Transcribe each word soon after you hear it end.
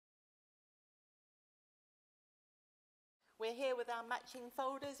we're here with our matching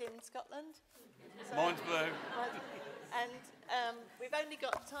folders in Scotland. So, Mine's blue. And we've only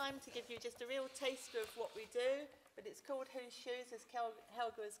got time to give you just a real taster of what we do, but it's called Whose Shoes, as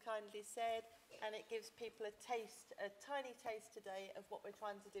Helga has kindly said, and it gives people a taste, a tiny taste today of what we're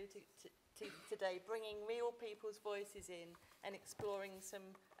trying to do today, bringing real people's voices in and exploring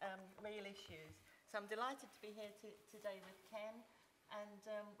some real issues. So I'm delighted to be here today with Ken, and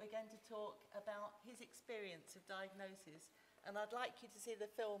we're going to talk about his experience of diagnosis. And I'd like you to see the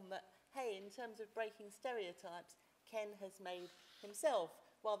film that, hey, in terms of breaking stereotypes, Ken has made himself,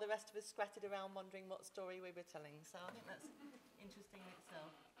 while the rest of us scratted around wondering what story we were telling. So I think that's interesting in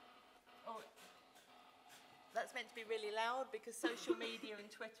itself. Oh, that's meant to be really loud because social media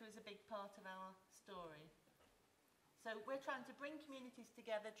and Twitter is a big part of our story. So we're trying to bring communities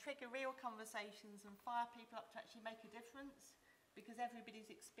together, trigger real conversations and fire people up to actually make a difference, because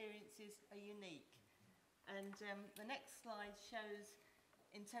everybody's experiences are unique. And the next slide shows,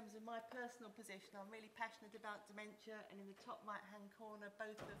 in terms of my personal position, I'm really passionate about dementia, and in the top right-hand corner,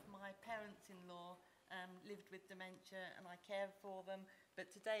 both of my parents-in-law lived with dementia, and I care for them. But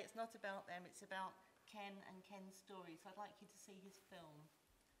today it's not about them, it's about Ken and Ken's story. So I'd like you to see his film.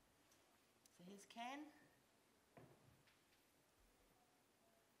 So here's Ken.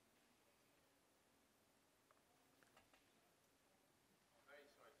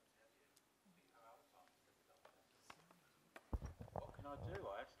 What can I do?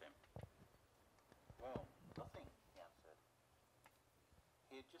 I asked him. Well, nothing, he answered.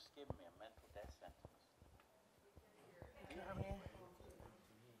 He had just given me a mental death sentence. Do you have any?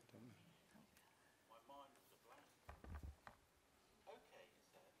 My mind was a blank. Okay, he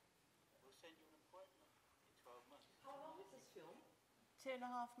said. We'll send you an appointment in 12 months. How long is this film? 2.5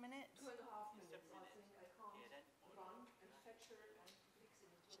 minutes. 2.5 minutes. I think I can't run and fetch her and fix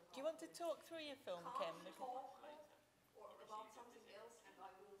it in 2.5 minutes. Do you want to talk through your film, Ken? Talk or about something else, and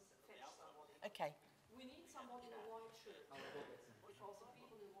I will fetch somebody. Okay. We need someone in a white shirt, because the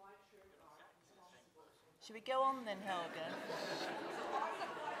people in white shirt are responsible. Should we go on then, Helga?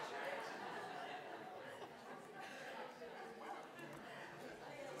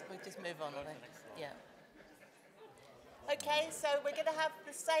 We'll just move on, I think. Yeah. Okay, so we're going to have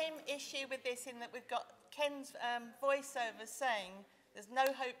the same issue with this, in that we've got Ken's voiceover saying, "There's no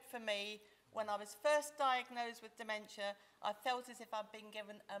hope for me. When I was first diagnosed with dementia, I felt as if I'd been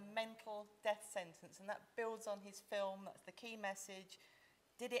given a mental death sentence." And that builds on his film. That's the key message.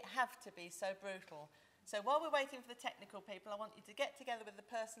 Did it have to be so brutal? So while we're waiting for the technical people, I want you to get together with the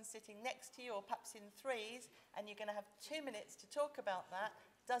person sitting next to you, or perhaps in threes, and you're going to have 2 minutes to talk about that.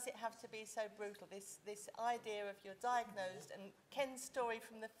 Does it have to be so brutal? This idea of you're diagnosed, and Ken's story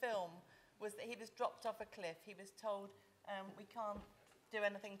from the film was that he was dropped off a cliff. He was told, we can't do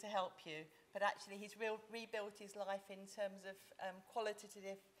anything to help you. But actually he's rebuilt his life in terms of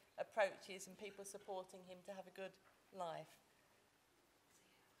qualitative approaches and people supporting him to have a good life.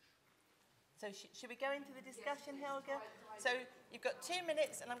 So should we go into the discussion, Helga? So you've got 2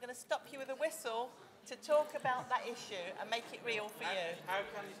 minutes, and I'm going to stop you with a whistle to talk about that issue and make it real for you. How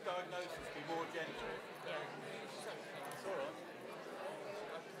can this diagnosis be more gentle? Yeah. It's all right.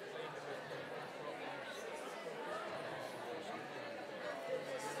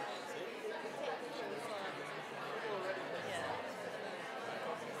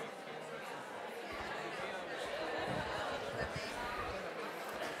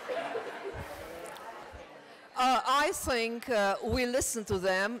 I think we listen to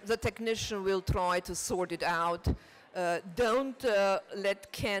them. The technician will try to sort it out. Don't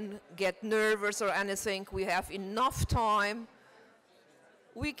let Ken get nervous or anything. We have enough time.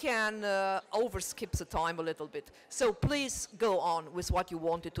 We can overskip the time a little bit. So please go on with what you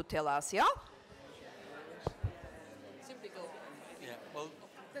wanted to tell us, yeah? Simply go. Yeah, well,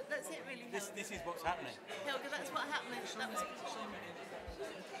 That's it really, Helga. this is what's happening. Helga, that's what happened. That was...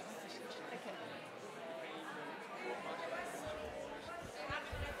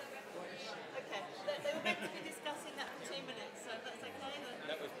 Okay, they were meant to be discussing that for 2 minutes, so that's okay then.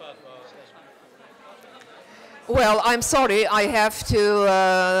 That was part of our Well, I'm sorry, I have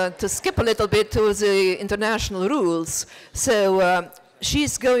to skip a little bit to the international rules. So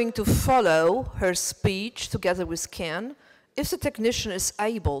she's going to follow her speech together with Ken. If the technician is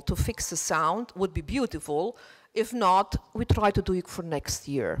able to fix the sound, would be beautiful. If not, we try to do it for next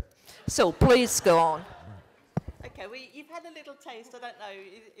year. So please go on. Okay, well, you've had a little taste, I don't know,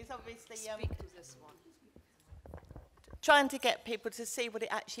 it's obviously... Speak to this one. Trying to get people to see what it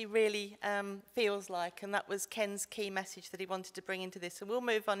actually really feels like, and that was Ken's key message that he wanted to bring into this. So we'll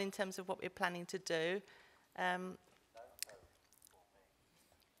move on in terms of what we're planning to do.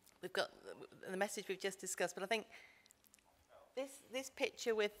 We've got the message we've just discussed, but I think this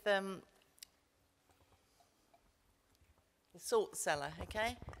picture with the salt cellar,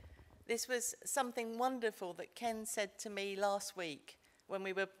 okay? This was something wonderful that Ken said to me last week when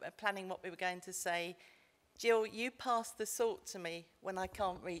we were planning what we were going to say. Gill, you pass the salt to me when I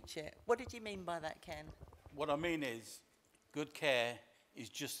can't reach it. What did you mean by that, Ken? What I mean is, good care is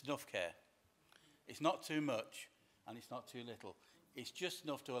just enough care. It's not too much, and it's not too little. It's just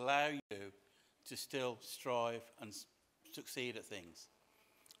enough to allow you to still strive and succeed at things.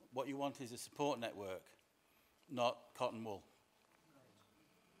 What you want is a support network, not cotton wool.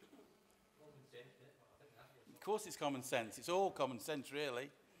 Of course it's common sense. It's all common sense,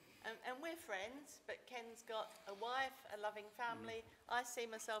 really. And we're friends, but Ken's got a wife, a loving family. I see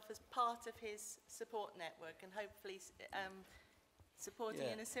myself as part of his support network and hopefully supporting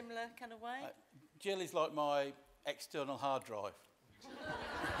in a similar kind of way. Gill is like my external hard drive.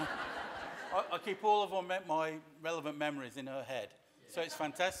 I keep all of my relevant memories in her head, so it's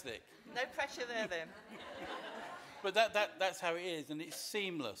fantastic. No pressure there then. But that's how it is, and it's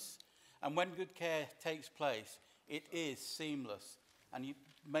seamless. And when good care takes place, it is seamless. And you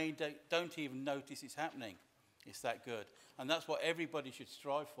don't even notice it's happening. It's that good. And that's what everybody should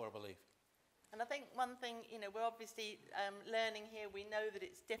strive for, I believe. And I think one thing, we're obviously learning here, we know that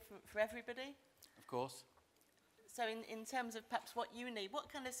it's different for everybody. Of course. So in terms of perhaps what you need, what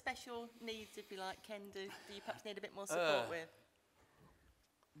kind of special needs, if you like, Ken, do you perhaps need a bit more support with?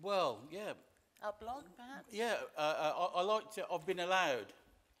 Well, yeah. Our blog, perhaps? Yeah, I've been allowed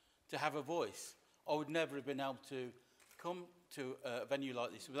to have a voice. I would never have been able to come to a venue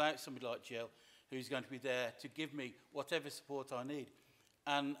like this without somebody like Gill, who's going to be there to give me whatever support I need.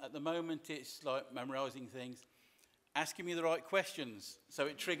 And at the moment, it's like memorising things, asking me the right questions so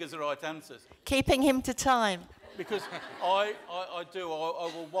it triggers the right answers. Keeping him to time. Because I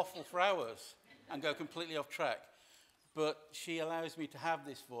will waffle for hours and go completely off track. But she allows me to have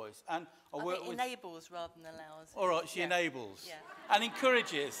this voice. And I work think enables rather than allows. All right, she enables. Yeah. And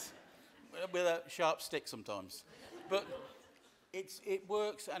encourages with a sharp stick sometimes. But it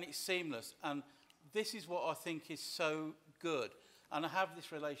works and it's seamless. And this is what I think is so good. And I have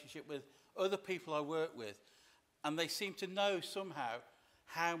this relationship with other people I work with. And they seem to know somehow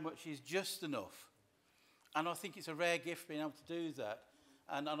how much is just enough. And I think it's a rare gift being able to do that.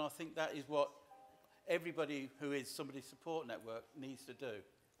 And I think that is what everybody who is somebody's support network needs to do.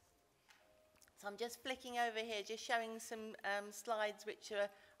 So I'm just flicking over here, just showing some slides which are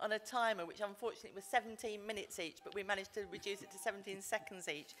on a timer, which unfortunately was 17 minutes each, but we managed to reduce it to 17 seconds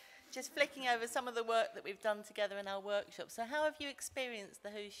each. Just flicking over some of the work that we've done together in our workshops. So how have you experienced the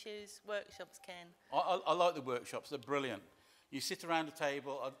Who's Shoes workshops, Ken? I like the workshops, they're brilliant. You sit around a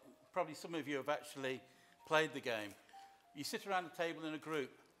table, probably some of you have actually played the game. You sit around a table in a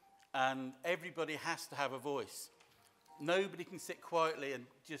group and everybody has to have a voice. Nobody can sit quietly and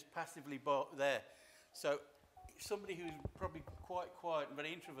just passively there. So somebody who's probably quite quiet and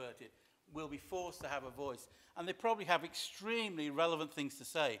very introverted will be forced to have a voice. And they probably have extremely relevant things to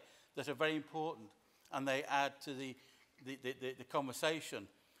say that are very important, and they add to the conversation.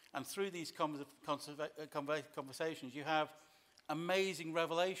 And through these conversations, you have amazing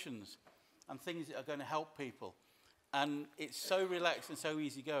revelations and things that are going to help people. And it's so relaxed and so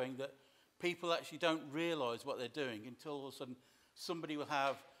easygoing that people actually don't realise what they're doing until all of a sudden somebody will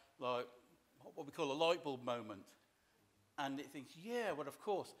have like what we call a light bulb moment. And it thinks, yeah, well, of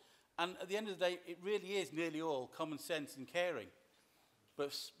course. And at the end of the day, it really is nearly all common sense and caring.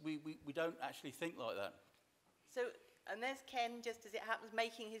 But we don't actually think like that. So, and there's Ken, just as it happens,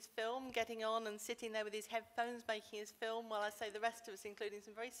 making his film, getting on and sitting there with his headphones, making his film, while I say the rest of us, including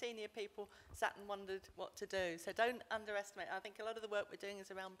some very senior people, sat and wondered what to do. So don't underestimate. I think a lot of the work we're doing is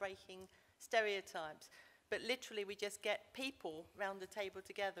around breaking stereotypes. But literally, we just get people round the table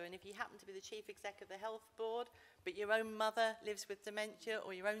together. And if you happen to be the chief exec of the health board, but your own mother lives with dementia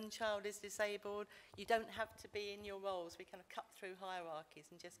or your own child is disabled, you don't have to be in your roles. We kind of cut through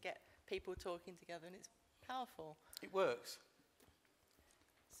hierarchies and just get people talking together, and it's powerful. It works.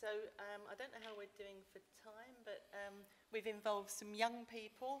 So I don't know how we're doing for time, but we've involved some young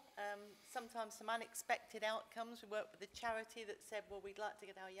people, sometimes some unexpected outcomes. We worked with a charity that said, well, we'd like to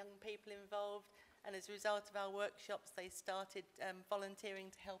get our young people involved. And as a result of our workshops, they started volunteering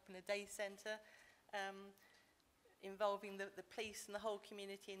to help in a day centre, involving the police and the whole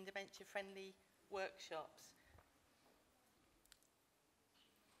community in dementia-friendly workshops.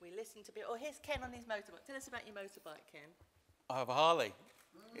 We listened to people. Oh, here's Ken on his motorbike. Tell us about your motorbike, Ken. I have a Harley.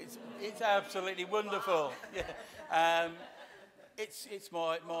 It's absolutely wonderful. Yeah. It's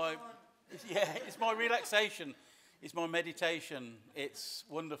my relaxation. It's my meditation. It's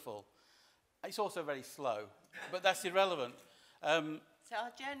wonderful. It's also very slow, but that's irrelevant. So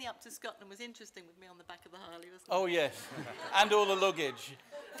our journey up to Scotland was interesting with me on the back of the Harley, wasn't it? Oh, yes. And all the luggage.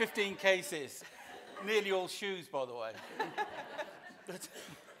 15 cases. Nearly all shoes, by the way.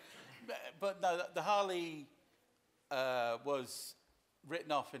 but no, the Harley was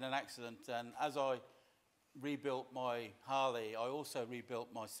written off in an accident, and as I rebuilt my Harley, I also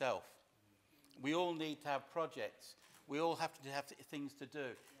rebuilt myself. We all need to have projects. We all have to have things to do.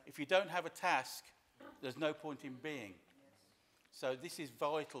 If you don't have a task, there's no point in being. So this is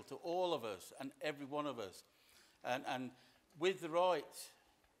vital to all of us and every one of us. And with the right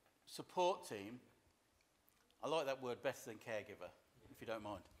support team, I like that word better than caregiver, if you don't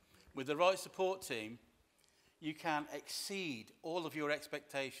mind. With the right support team, you can exceed all of your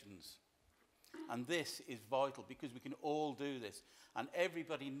expectations. And this is vital because we can all do this. And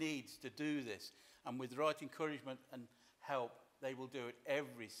everybody needs to do this. And with the right encouragement and help, they will do it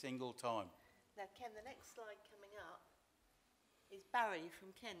every single time. Now, Ken, the next slide coming up is Barry from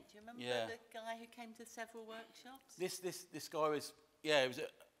Kent. Do you remember the guy who came to several workshops? This guy was, he was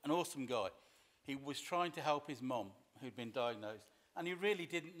an awesome guy. He was trying to help his mum, who'd been diagnosed, and he really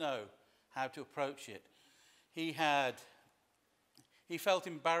didn't know how to approach it. He felt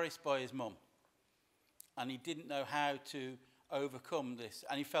embarrassed by his mum, and he didn't know how to overcome this,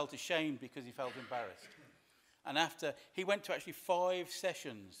 and he felt ashamed because he felt embarrassed. And after, he went to actually 5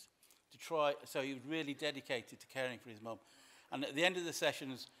 sessions to try, so he was really dedicated to caring for his mum. And at the end of the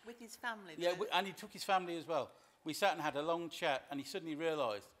sessions... With his family? Yeah, and he took his family as well. We sat and had a long chat, and he suddenly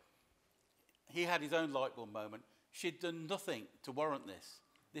realised he had his own light bulb moment. She'd done nothing to warrant this.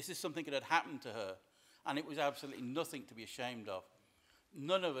 This is something that had happened to her, and it was absolutely nothing to be ashamed of.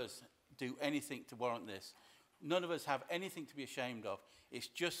 None of us do anything to warrant this. None of us have anything to be ashamed of. It's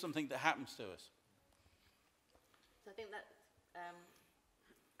just something that happens to us. So I think that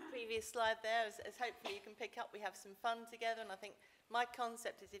previous slide there, as hopefully you can pick up, we have some fun together, and I think my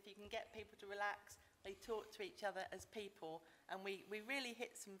concept is if you can get people to relax, they talk to each other as people, and we really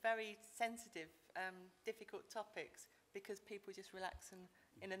hit some very sensitive, difficult topics because people just relax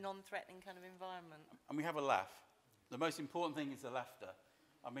in a non-threatening kind of environment. And we have a laugh. The most important thing is the laughter.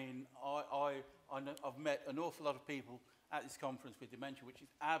 I mean, I've met an awful lot of people at this conference with dementia, which is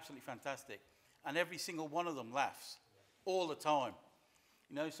absolutely fantastic. And every single one of them laughs all the time.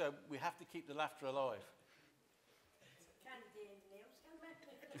 You know, so we have to keep the laughter alive.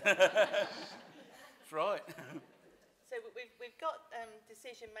 That's right. So we've got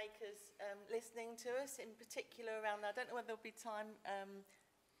decision makers listening to us, in particular around, I don't know whether there'll be time,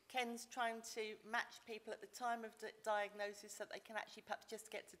 Ken's trying to match people at the time of diagnosis so that they can actually perhaps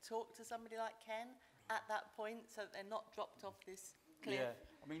just get to talk to somebody like Ken at that point so that they're not dropped off this cliff. Yeah,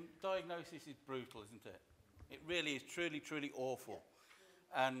 I mean, diagnosis is brutal, isn't it? It really is truly, truly awful.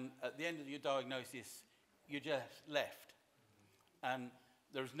 And at the end of your diagnosis, you're just left. And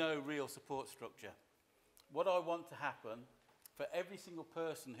there's no real support structure. What I want to happen for every single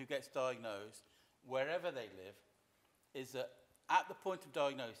person who gets diagnosed, wherever they live, is that at the point of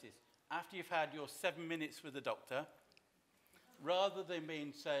diagnosis, after you've had your 7 minutes with the doctor, rather than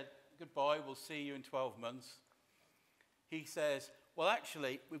being said, goodbye, we'll see you in 12 months, he says, well,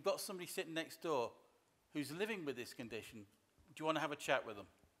 actually, we've got somebody sitting next door who's living with this condition. Do you want to have a chat with them?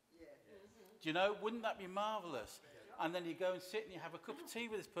 Yeah. Do you know, wouldn't that be marvellous? And then you go and sit and you have a cup of tea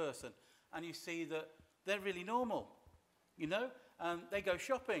with this person and you see that they're really normal, you know? And they go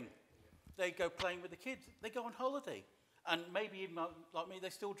shopping. They go playing with the kids. They go on holiday. And maybe even like me, they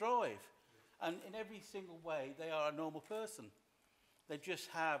still drive. And in every single way, they are a normal person. They just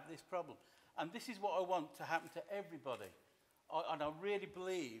have this problem. And this is what I want to happen to everybody. And I really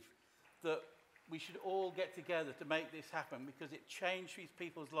believe that we should all get together to make this happen because it changed these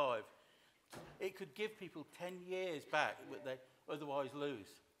people's lives. It could give people 10 years back that they otherwise lose.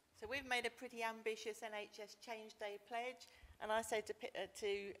 So we've made a pretty ambitious NHS Change Day pledge, and I say to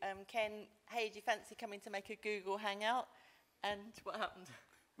Ken, hey, do you fancy coming to make a Google Hangout? And what happened?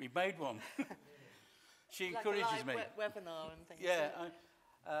 We made one. She encourages me. Like a live webinar and things. Yeah,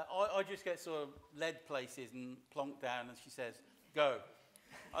 I just get sort of led places and plonk down, and she says, go.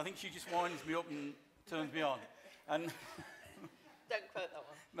 I think she just winds me up and turns me on. And don't quote that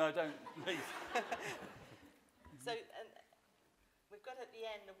one. No, don't, please. So we've got at the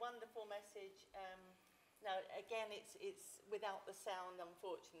end a wonderful message. Now, again, it's without the sound,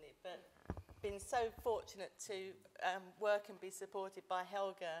 unfortunately, but been so fortunate to work and be supported by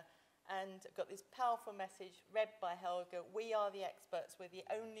Helga, and got this powerful message read by Helga. We are the experts. We're the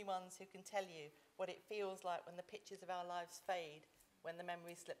only ones who can tell you what it feels like when the pictures of our lives fade, when the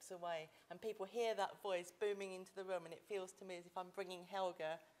memory slips away. And people hear that voice booming into the room, and it feels to me as if I'm bringing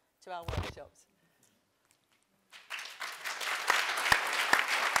Helga to our workshops.